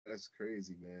That's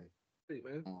crazy, man. Hey,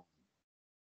 man.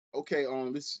 Okay,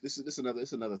 this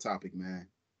another topic, man.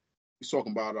 We was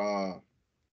talking about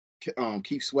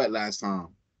Keith Sweat last time.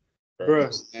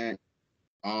 Bruh. And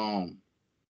um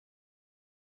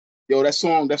yo, that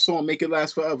song Make It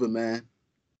Last Forever, man.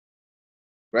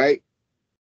 Right?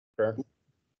 Okay.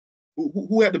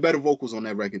 Who had the better vocals on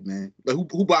that record, man? Like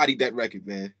who bodied that record,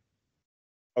 man?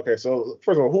 Okay, so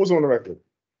first of all, who was on the record?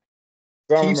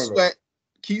 I don't remember.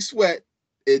 Keith Sweat,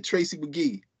 and Tracy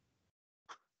McGee.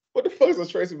 What the fuck is a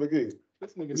Tracy McGee?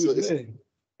 This nigga knew his name.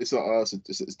 It's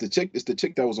the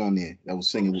chick that was on there that was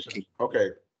singing with Keith. Okay.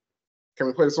 Can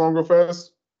we play the song real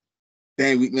fast?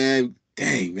 Dang, man.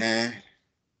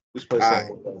 Let's play the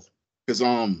song real fast. Because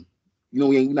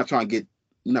we're not trying to get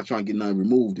nothing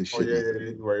removed and shit. Oh yeah,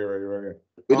 right.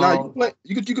 But now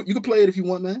you could play it if you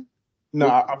want, man. No,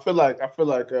 I feel like I'm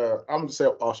gonna say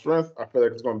our strength. I feel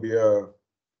like it's gonna be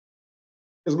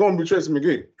Tracy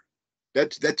McGee.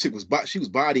 That chick was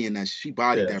bodying that. She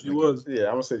bodied that. She was. Yeah,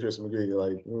 I'm gonna say Tracy McGee.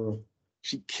 Like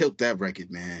she killed that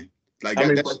record, man. Like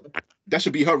that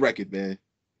should be her record, man.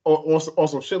 On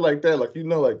some shit like that, like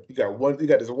like you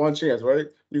got this one chance, right?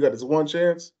 You got this one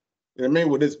chance. You know what I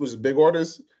mean? With this big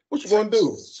artist, what you gonna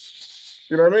do?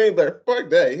 You know what I mean? Like fuck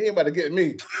that. He ain't about to get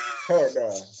me. Hell nah. You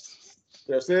know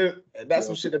what I'm saying? And that's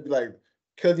some shit that be like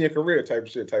killing your career type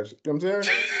shit. You know what I'm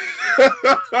saying?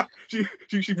 she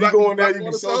be going there,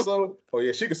 you be so. Oh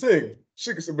yeah, she can sing.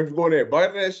 She can sing, but if you go in there and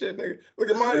bite that shit, nigga. Look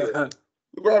at Maya.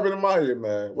 Look what happened to Maya,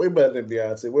 man. Way better than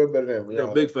Beyonce. Way better than Rihanna.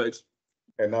 Yo, big facts.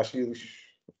 And now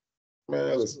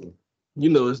man, listen. You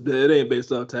know it ain't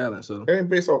based off talent, so. It ain't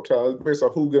based off talent. It's based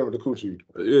off who get him the coochie.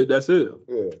 Yeah, that's it.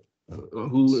 Yeah.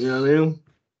 Who, you know what I mean?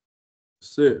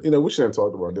 That's it. You know, we shouldn't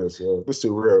talk about this, yo. This is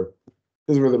too real.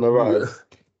 This is really my vibe.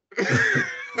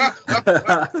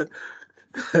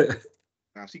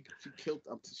 Nah, she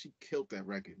killed that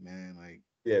record, man. Like,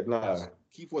 yeah, nah.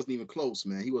 Keith wasn't even close,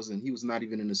 man. He was not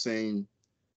even in the same.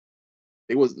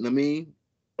 It wasn't. I mean,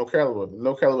 no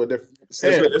caliber difference.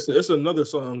 It's another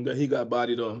song that he got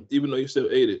bodied on, even though he still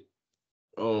ate it.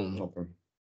 Okay.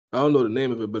 I don't know the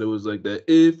name of it, but it was like that.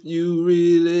 If you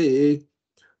really,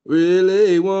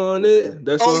 really want it.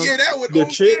 That song. Oh yeah, that would. The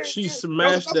chick, she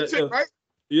smashed that. Chick, right?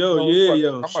 Yo, no,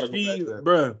 yo.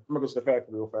 Bruh. I'm gonna go to the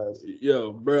factory real fast.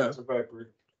 Yo, bruh. The factory.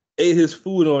 Ate his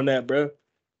food on that, bruh.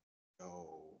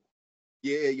 Oh.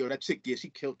 Yeah, yo, that chick, yeah, she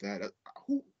killed that.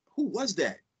 Who was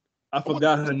that? I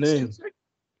forgot her name.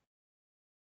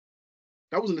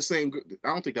 That wasn't the same. I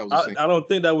don't think that was the same. I don't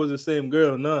think that was the same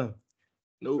girl. No.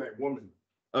 Nope. Same woman.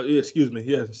 Yeah, excuse me.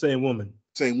 Yeah, same woman.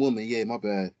 Same woman. Yeah, my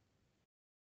bad.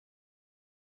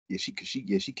 Yeah, she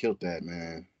killed that,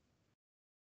 man.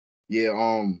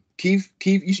 Yeah, Keith,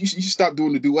 you should stop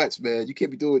doing the duets, man. You can't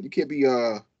be you can't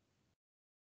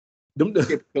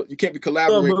be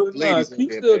collaborating with ladies. He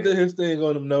still did his thing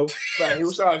on him, no. He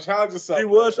was trying to challenge himself. He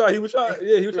was trying to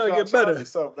get better.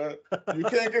 Yourself, man. You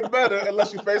can't get better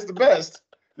unless you face the best.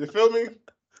 You feel me?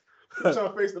 You're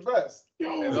trying to face the best.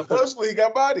 And unfortunately, he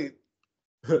got bodied.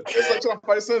 It's like trying to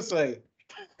fight Sensei.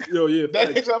 Yo, yeah.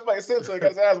 That ain't trying to fight Sensei,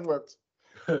 got his ass worked.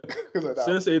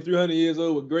 Sensei 300 years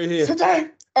old with gray hair. Sensei,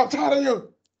 I'm tired of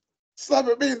you.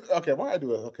 Slapping me. Okay, why I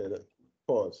do it? Okay,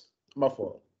 pause. My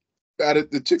fault.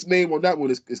 The chick's name on that one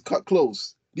is cut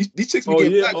close. These chicks be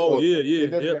getting black. Oh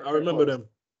yeah. I remember them.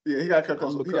 Yeah, he got cut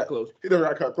close. He never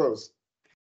got cut close.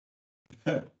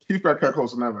 He got cut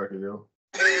close on that record, yo.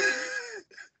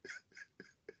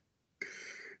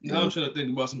 Now I'm trying to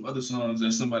think about some other songs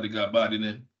that somebody got bodied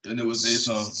in, and it was their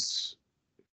song.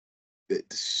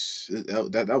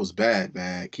 That was bad,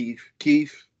 man. Keith,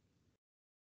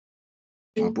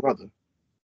 my brother.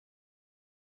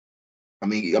 I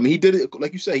mean, he did it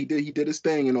like you say. He did his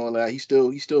thing and all that. He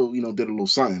still, did a little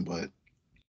something, but.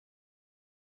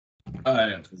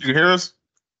 You hear us?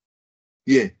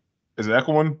 Yeah. Is it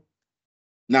echoing?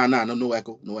 Nah, no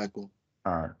echo. All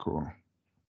right, cool.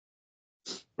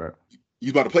 But you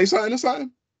about to play something or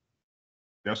something?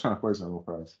 Yeah, I was trying to play something real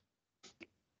fast.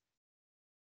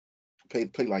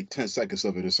 Play like 10 seconds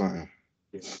of it or something.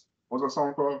 Yeah. What's that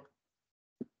song called?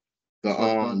 The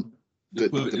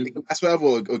Last Forever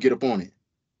or Get Up On It.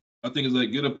 I think it's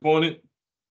like Get Up On It,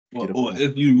 or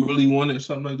If You Really Want It,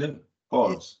 something like that.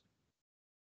 Pause.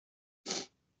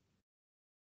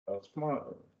 That's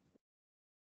smart.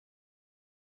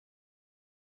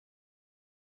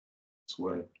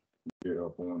 Swear. Get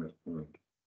up on it.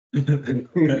 I didn't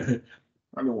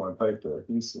want to type that.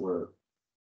 He swear.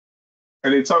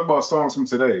 And they talk about songs from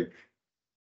today.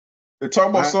 They talk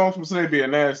about songs from today being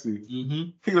nasty.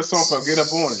 Mm-hmm. He got a song called Get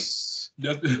Up On It.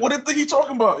 What do you think he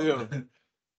talking about, yo?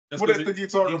 What do you think he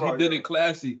talking about? He did it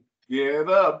classy. Get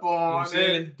up You know what I'm on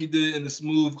saying? it. He did it in the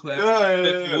smooth, clap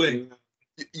Yeah. way.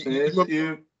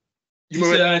 You He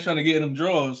said, "I ain't trying to get in them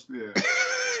drawers." Yeah.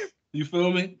 You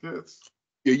feel me? Yes.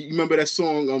 Yeah, you remember that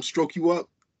song, "Stroke You Up"?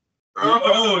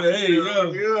 Oh, hey,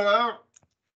 yo. Yeah.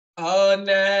 All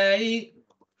night,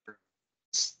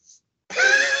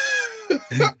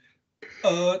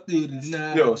 all through the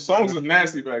night. Yo, songs were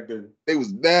nasty back then. They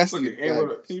was nasty. Look at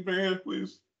Amber. Can you bring here,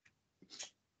 please?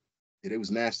 Yeah, they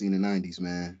was nasty in the 90s,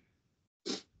 man.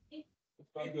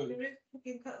 Oh, yeah,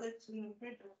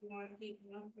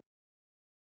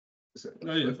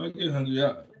 if I get hungry,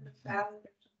 I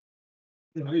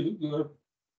you good.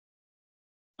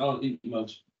 I don't eat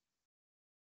much.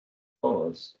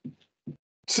 Pause.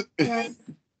 I'm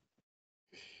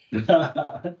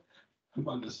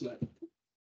about to slap.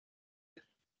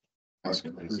 That's I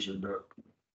crazy. appreciate that.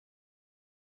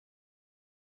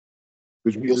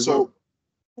 Did you Yo, hear this so up?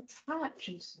 I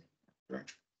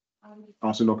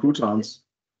don't see no croutons.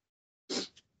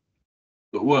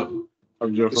 But what?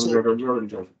 I'm joking.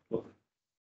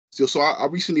 so I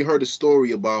recently heard a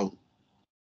story about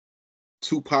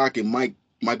Tupac and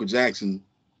Michael Jackson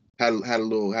had a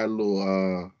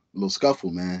little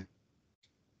scuffle, man.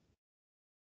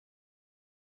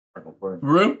 For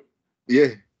real? Yeah.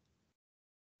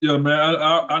 Yo, man,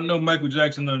 I know Michael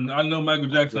Jackson. I know Michael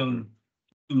Jackson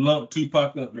lumped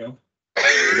Tupac up, bro.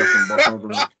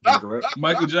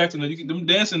 Michael Jackson, them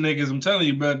dancing niggas, I'm telling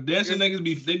you, bro. Dancing niggas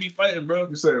be fighting, bro.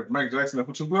 You said Mike Jackson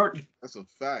put Tupac? That's a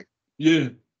fact. Yeah.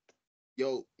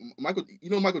 Yo, Michael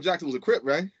Jackson was a Crip,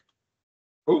 right?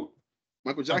 Who?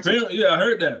 Michael Jackson. Apparently, yeah, I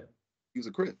heard that. He was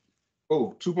a Crip.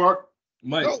 Oh, Tupac?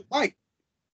 Mike. No, Mike.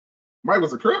 Mike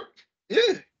was a Crip?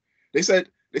 Yeah. They said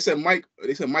Mike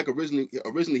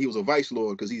originally he was a vice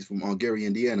lord because he's from Gary,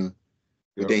 Indiana.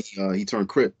 But then he turned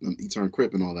Crip. He turned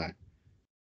Crip and all that.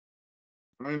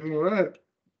 I didn't know that.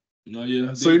 No,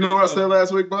 yeah. So you know what I said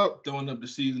last week, Bob? Throwing up the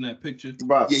seeds in that picture.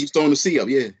 Bob. Yeah, he's throwing the C up.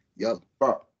 Yeah. Yep.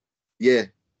 Bob. Yeah.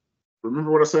 Remember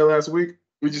what I said last week?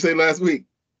 What'd you say last week?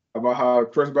 About how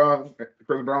Chris Brown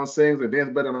sings and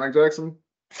dances better than Mike Jackson?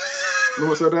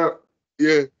 Remember I said that?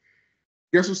 Yeah.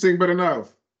 Guess who sings better now?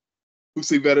 Who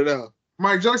sing better now?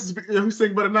 Mike Jackson. Who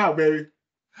sings better now, baby?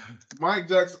 Mike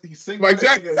Jackson. He sings Mike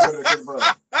better Jackson. than Chris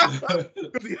Brown.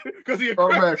 Because he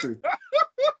Automatically.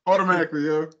 Automatically,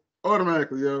 yo.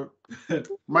 Automatically, yo.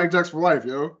 Mike Jackson for life,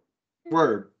 yo.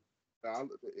 Word.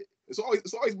 It's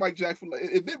always Mike Jackson for life.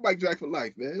 It's been Mike Jackson for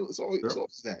life, man. It's always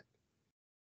that.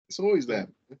 It's always that.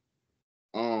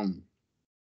 But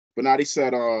now they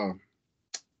said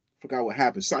forgot what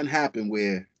happened. Something happened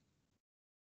where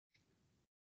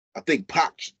I think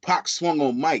Pac swung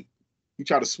on Mike. He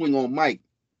tried to swing on Mike.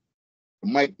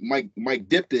 Mike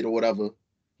dipped it or whatever.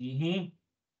 Mm-hmm.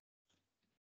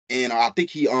 And I think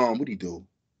he what'd he do?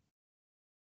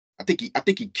 I think he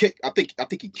kicked him,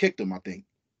 I think.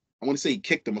 I want to say he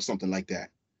kicked him or something like that.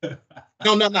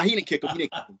 No, he didn't kick him. He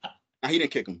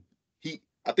didn't kick him.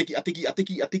 I think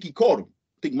he caught him.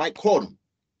 I think Mike caught him.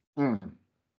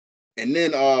 And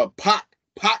then Pac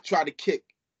tried to kick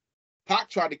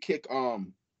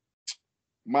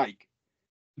Mike.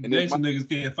 And gangster niggas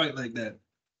can't fight like that.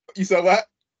 You said what?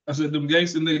 I said them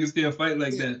gangster niggas can't fight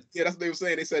like that. Yeah, that's what they were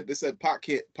saying. They said Pac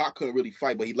couldn't really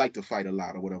fight, but he liked to fight a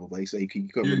lot or whatever. But he said he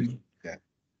couldn't really fight that.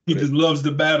 He just loves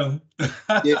the battle.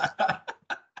 Yeah.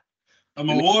 I'm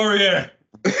a warrior.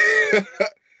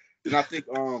 And I think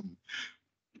I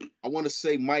want to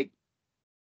say Mike.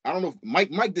 I don't know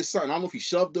if Mike did something. I don't know if he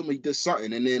shoved him or he did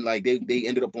something, and then like they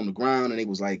ended up on the ground and they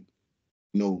was like,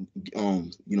 rumbling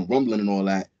and all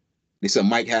that. They said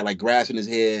Mike had like grass in his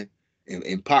hair,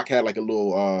 and Pac had like a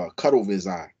little cut over his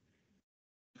eye.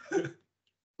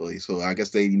 So I guess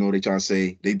they try to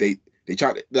say they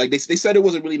tried, like they said it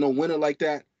wasn't really no winner like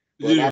that. But yeah.